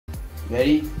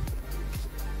Ready?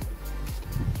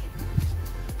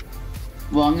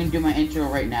 Well, I'm gonna do my intro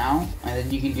right now, and then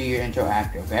you can do your intro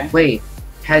after, okay? Wait,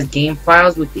 has game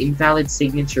files with invalid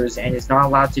signatures and is not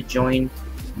allowed to join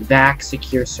back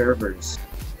secure servers.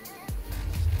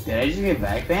 Did I just get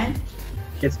back banned?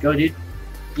 Let's go, dude.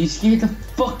 You scared the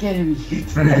fuck out of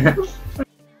me.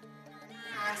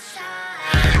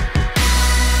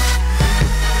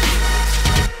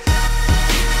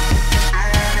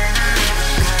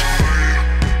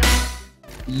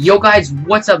 Yo guys,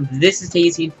 what's up? This is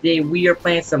Tazey. Today we are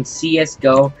playing some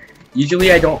CSGO.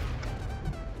 Usually I don't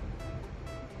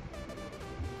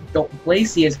play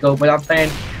CSGO, but I'm playing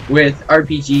with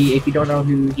RPG. If you don't know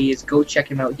who he is, go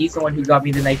check him out. He's the one who got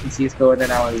me the knife in CSGO, and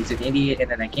then I was an idiot, and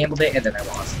then I gambled it, and then I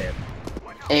lost it.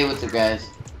 Hey, what's up, guys?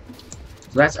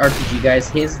 So that's RPG, guys.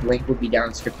 His link will be down in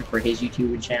the description for his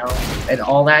YouTube channel and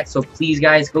all that. So please,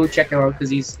 guys, go check him out because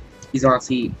he's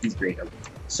honestly great.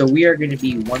 So we are going to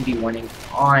be 1v1ing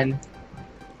on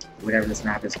whatever this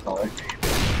map is called.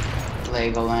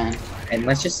 Legoland. And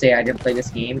let's just say I didn't play this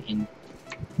game in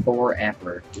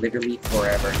forever. Literally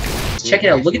forever. Check it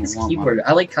out. Look at this keyboard.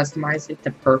 I like customized it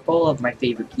to purple of my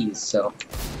favorite keys. So,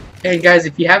 hey guys,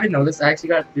 if you haven't noticed, I actually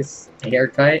got this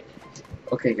haircut.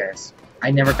 Okay, guys.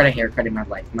 I never got a haircut in my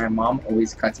life. My mom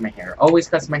always cuts my hair. Always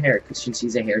cuts my hair because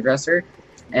she's a hairdresser.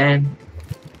 And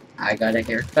I got a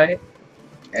haircut.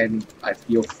 And I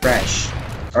feel fresh.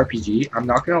 RPG, I'm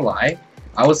not gonna lie.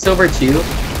 I was silver 2,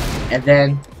 and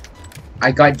then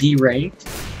I got D-ranked,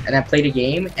 and I played a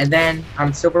game, and then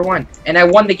I'm silver 1. And I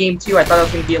won the game too. I thought I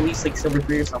was gonna be at least like silver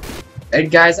 3 or something. And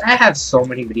guys, I have so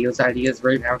many videos ideas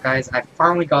right now, guys. I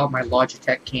finally got my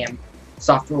Logitech cam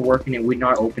software working. It would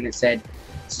not open. It said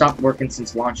stopped working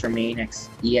since launch our main exe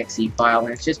file,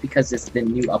 and it's just because it's the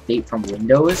new update from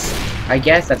Windows. I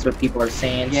guess that's what people are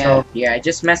saying. Yeah. So yeah, I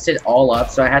just messed it all up.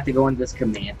 So I had to go into this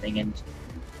command thing, and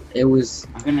I was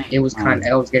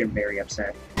getting very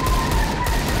upset.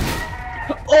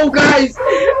 Oh guys,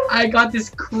 I got this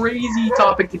crazy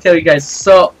topic to tell you guys.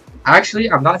 So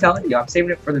actually, I'm not telling you. I'm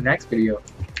saving it for the next video.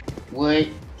 What?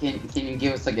 Can you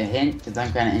give us like a hint? Because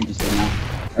I'm kind of interested now.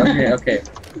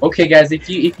 Okay, guys. If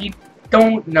you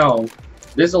don't know,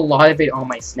 there's a lot of it on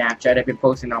my Snapchat. I've been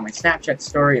posting on my Snapchat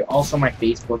story, also my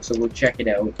Facebook, so go check it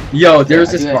out. Yo,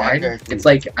 there's this line. It's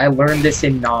like, I learned this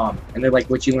in Nom. And they're like,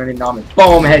 what you learned in Nom? And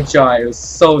boom, headshot. It was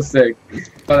so sick.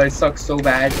 But I suck so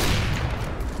bad.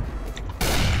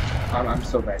 I'm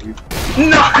so bad, dude.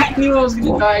 No, I knew I was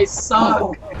gonna die. I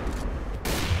suck.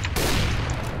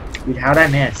 Dude, how'd I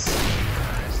miss?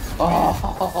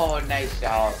 Oh, nice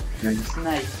shot. Nice.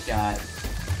 Nice shot.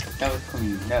 That was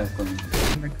clean. That was clean.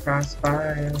 The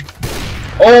crossfire.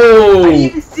 Oh! I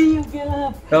didn't see you get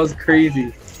up. That was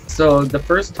crazy. So the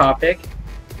first topic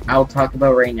I'll talk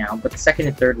about right now, but the second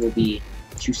and third will be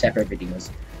 2 separate videos.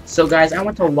 So guys, I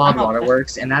went to Wild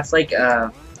Waterworks, and that's like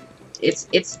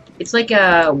it's like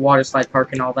a water slide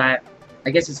park and all that.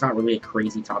 I guess it's not really a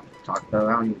crazy topic to talk about.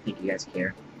 I don't even think you guys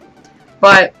care.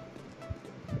 But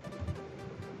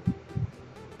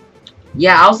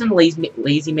yeah, I was in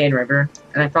Lazy Man River,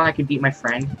 and I thought I could beat my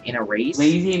friend in a race.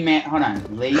 Lazy Man, hold on.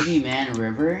 Lazy Man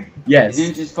River? Yes.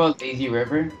 Isn't it just called Lazy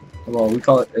River? Well, we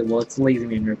call it, it's Lazy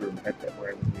Man River where I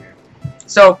live here.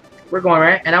 So, we're going,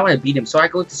 right? And I want to beat him. So I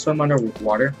go to swim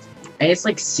underwater, and it's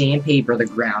like sandpaper, the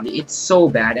ground. It's so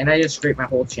bad, and I just scraped my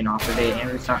whole chin off of it, and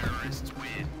it's not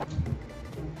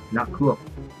cool.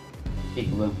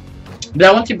 Peekaboo. But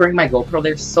I want to bring my GoPro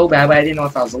there so bad, but I didn't know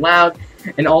if I was allowed.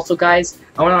 And also, guys,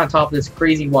 I went on top of this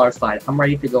crazy water slide. I'm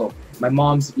ready to go. My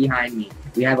mom's behind me.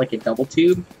 We had like a double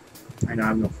tube. I know I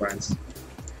have no friends.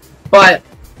 But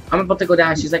I'm about to go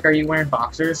down. She's like, are you wearing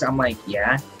boxers? I'm like,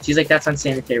 yeah. She's like, that's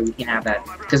unsanitary. We can't have that.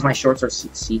 Because my shorts are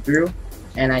see-through.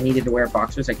 And I needed to wear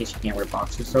boxers. I guess you can't wear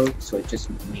boxers, so it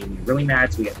just made me really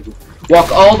mad. So we had to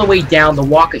walk all the way down the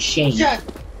walk of shame.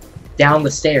 Down the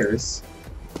stairs.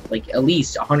 Like, at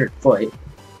least 100 foot.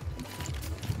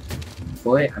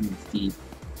 I mean feet.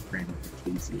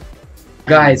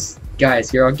 Guys,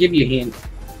 here, I'll give you a hint.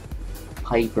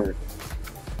 Hyper.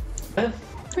 What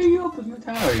are you up with my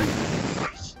tower?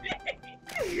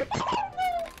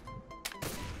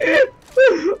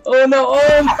 Oh no!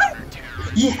 Oh!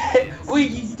 Yeah!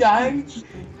 Wait, you died?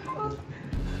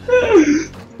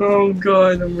 Oh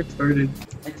god, I'm retarded.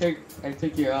 I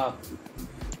took you up.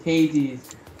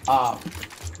 Tazey's up.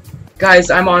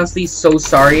 Guys, I'm honestly so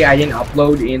sorry I didn't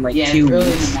upload in like 2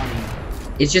 weeks.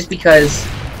 It's just because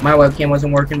my webcam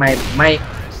wasn't working. My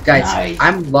guys, nice.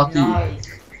 I'm lucky. Nice.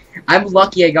 I'm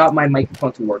lucky I got my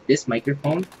microphone to work. This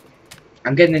microphone,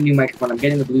 I'm getting a new microphone. I'm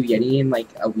getting the Blue Yeti in like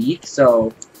a week,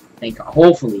 so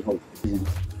hopefully.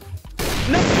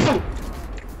 No!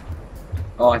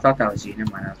 Oh, I thought that was you. Never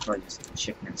mind. I was probably just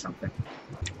chicken and something.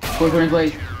 420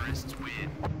 plays.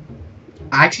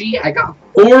 Actually, I got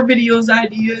 4 videos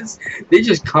ideas. They're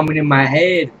just coming in my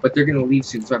head, but they're gonna leave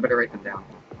soon, so I better write them down.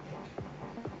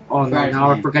 Oh no! Right, Now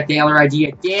man. I forgot the other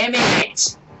idea. Damn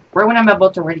it! Right when I'm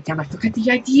about to write it down, I forgot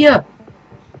the idea.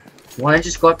 Why don't I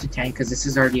just go up to 10? Because this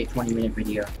is already a 20-minute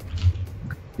video.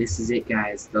 This is it,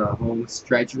 guys. The home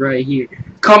stretch right here.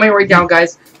 Comment right down,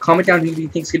 guys. Comment down who you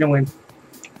think's gonna win.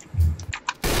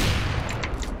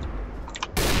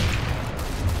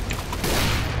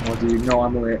 Oh, dude, no,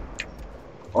 I'm lit.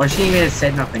 Oh, she ain't even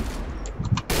said nothing.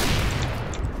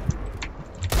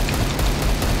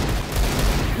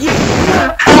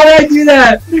 Yeah! How did I do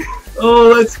that?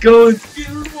 Oh, let's go.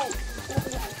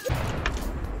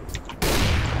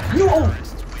 No!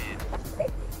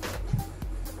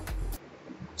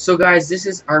 So, guys, this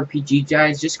is RPG,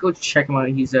 guys. Just go check him out.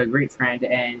 He's a great friend.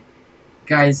 And,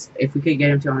 guys, if we could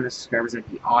get him to 100 subscribers, that'd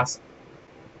be awesome.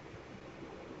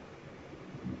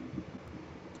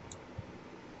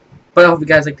 But I hope you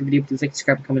guys liked the video. Please like,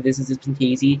 subscribe, comment. This has been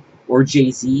Tazey, or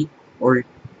Jay-Z, or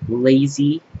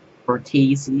Lazy, or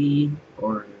Tazey,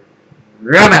 or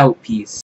I'm out. Peace.